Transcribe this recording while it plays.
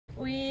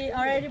we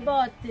already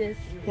bought this,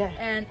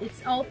 and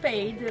it's all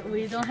paid.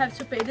 We don't have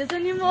to pay this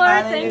anymore.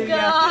 Hallelujah. Thank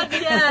God.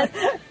 Yes.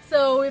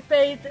 So we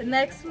paid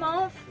last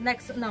month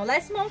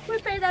we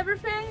paid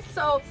everything.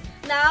 So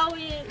now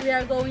we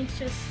are going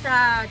to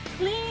start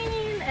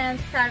cleaning and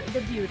start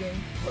the building.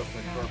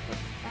 Perfect.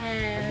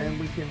 And then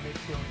we can make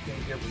sure we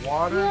can get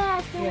water.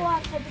 Yes, the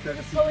water, because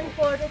it's so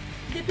important.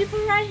 The people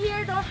right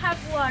here don't have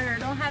water,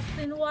 don't have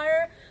clean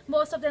water.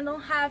 Most of them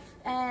don't have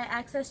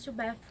access to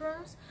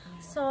bathrooms,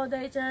 so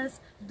they just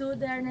do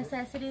their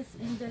necessities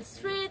in the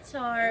streets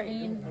or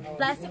in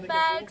plastic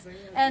bags,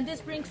 and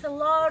this brings a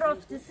lot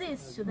of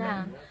disease to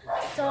them.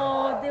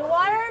 So the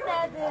water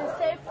that the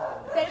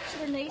Save to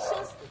the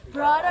Nations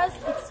brought us,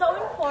 it's so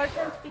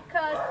important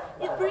because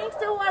it brings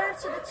the water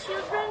to the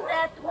children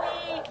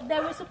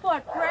that we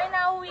support. Right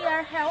now we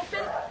are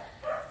helping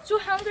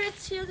 200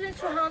 children,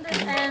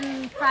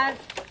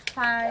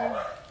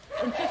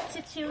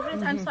 250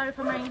 children. I'm sorry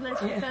for my English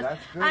because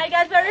I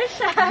got very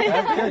shy.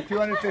 That's good.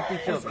 250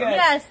 children.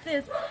 Yes,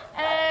 this.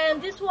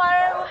 And this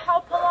water will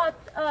help a lot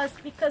us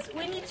because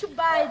we need to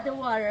buy the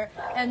water,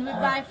 and we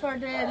buy for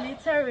the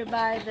liter, we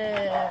buy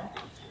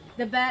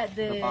the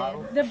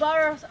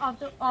bottles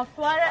of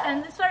water,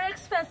 and it's very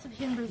expensive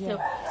here in Brazil.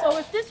 So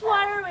with this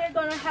water, we're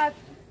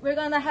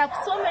gonna help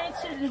so many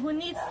children who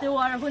needs the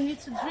water, who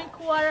needs to drink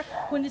water,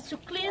 who needs to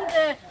clean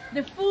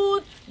the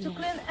food, to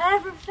clean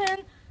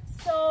everything.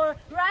 So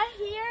right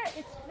here,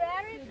 it's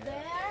very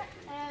there,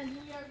 and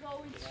we are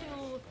going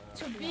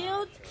to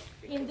build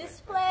in this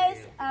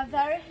place a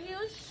very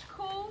huge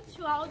school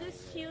to all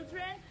these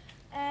children.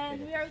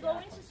 And we are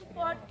going to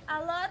support a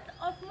lot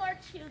of more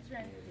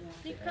children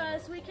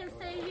because we can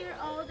stay here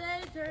all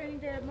day during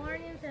the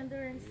mornings and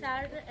during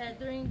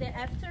the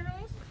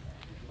afternoons.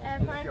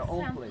 For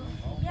example,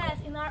 yes,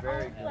 in our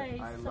own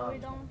place. So we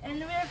don't. And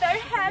we are very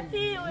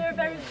happy. We are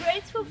very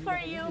grateful for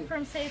you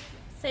from Save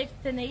for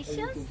the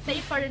Nations, to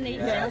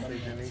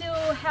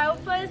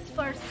help us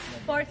for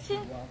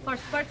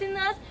supporting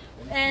us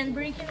and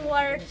bringing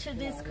water to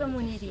this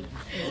community.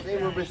 They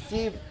will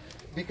receive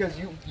because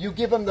you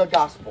give them the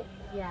gospel.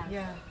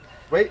 Yeah.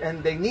 Right?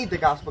 And they need the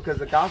gospel because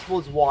the gospel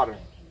is water,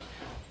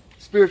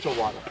 spiritual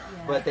water.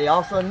 Yeah. But they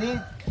also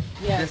need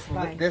this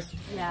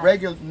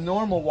regular,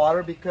 normal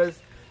water because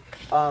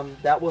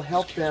that will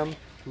help them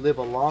live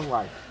a long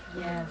life.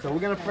 Yes. So we're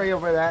going to pray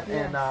over that,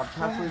 and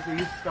Pastor Lisa,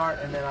 you start,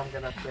 and then I'm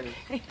going to finish.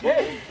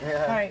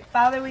 All right,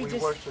 Father, we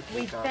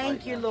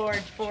thank you,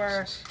 Lord,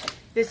 for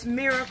this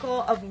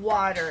miracle of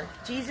water.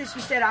 Jesus,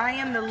 you said, I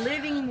am the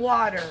living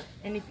water,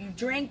 and if you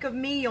drink of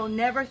me, you'll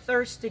never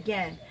thirst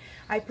again.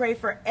 I pray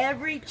for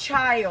every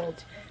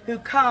child who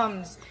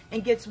comes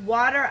and gets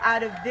water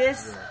out of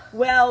this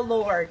well,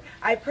 Lord.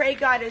 I pray,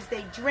 God, as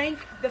they drink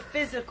the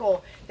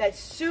physical, that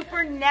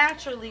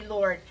supernaturally,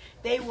 Lord,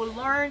 they will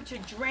learn to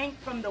drink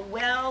from the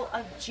well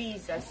of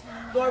Jesus.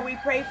 Lord, we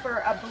pray for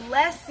a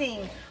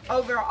blessing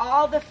over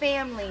all the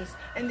families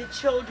and the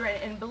children.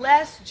 And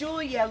bless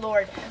Julia,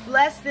 Lord.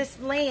 Bless this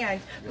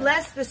land.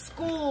 Bless the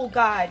school,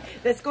 God,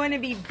 that's going to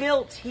be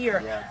built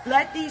here. Yes.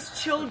 Let these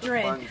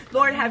children,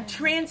 Lord, have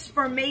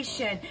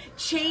transformation.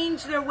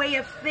 Change their way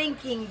of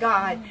thinking,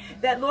 God.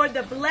 That, Lord,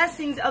 the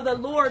blessings of the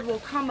Lord will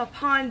come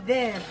upon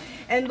them.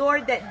 And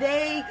Lord, that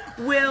they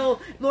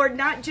will, Lord,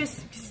 not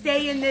just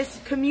stay in this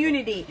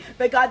community,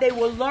 but God, they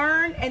will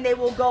learn and they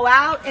will go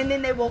out and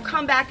then they will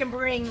come back and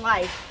bring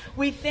life.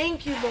 We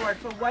thank you, Lord,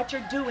 for what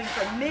you're doing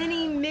for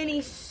many,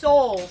 many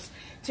souls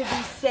to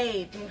be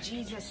saved in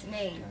Jesus'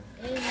 name.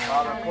 Amen.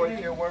 Father, according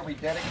to your word, we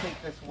dedicate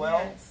this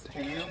well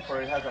to you, for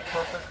it has a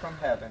purpose from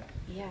heaven.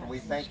 Yes. And we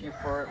thank you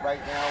for it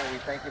right now. We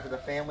thank you for the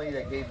family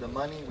that gave the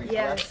money. We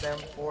bless them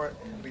for it.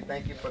 We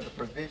thank you for the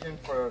provision,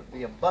 for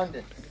the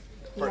abundance,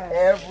 for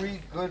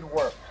every good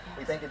work.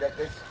 We thank you that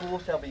this school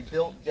shall be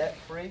built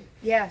debt-free.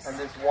 Yes. And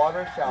this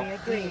water shall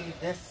feed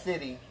this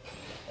city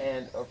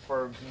and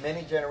for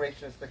many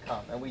generations to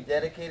come. And we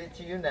dedicate it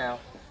to you now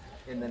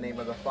in the name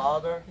of the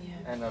Father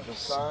and of the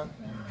Son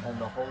and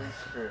the Holy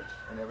Spirit.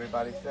 And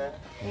everybody said,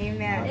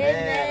 Amen.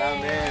 Amen.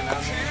 Amen. Amen.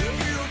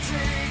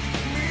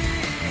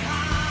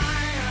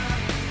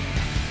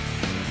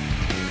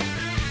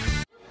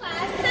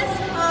 Classes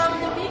of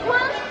the big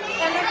ones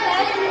and the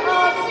classes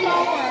of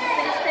small ones.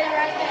 They stay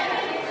right there.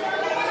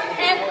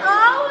 And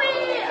all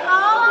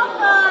of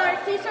our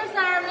teachers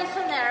are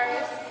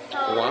missionaries. So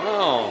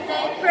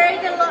they pray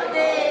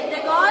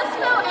the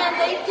gospel and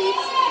they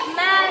teach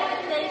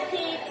math, they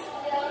teach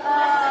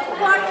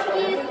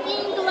Portuguese,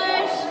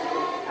 English,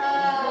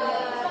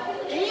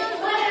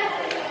 music,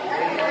 a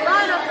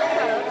lot of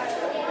stuff.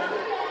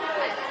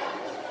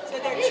 So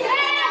they're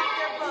checking out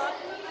their book.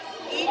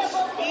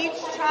 Each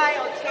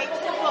child takes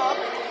a book,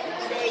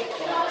 they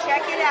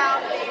check it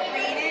out, they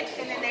read it,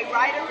 and then they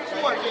write a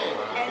report.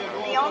 And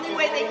the only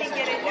way they can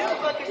get a new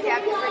book is to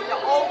have to bring the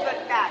old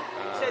book back.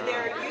 So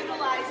they're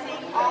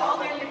utilizing all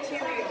their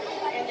material,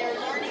 and they're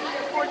learning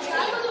their Portuguese,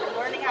 they're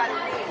learning how to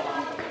read.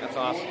 That's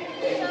awesome.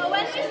 So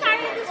when we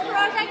started this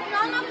project,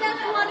 none of them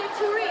wanted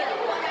to read.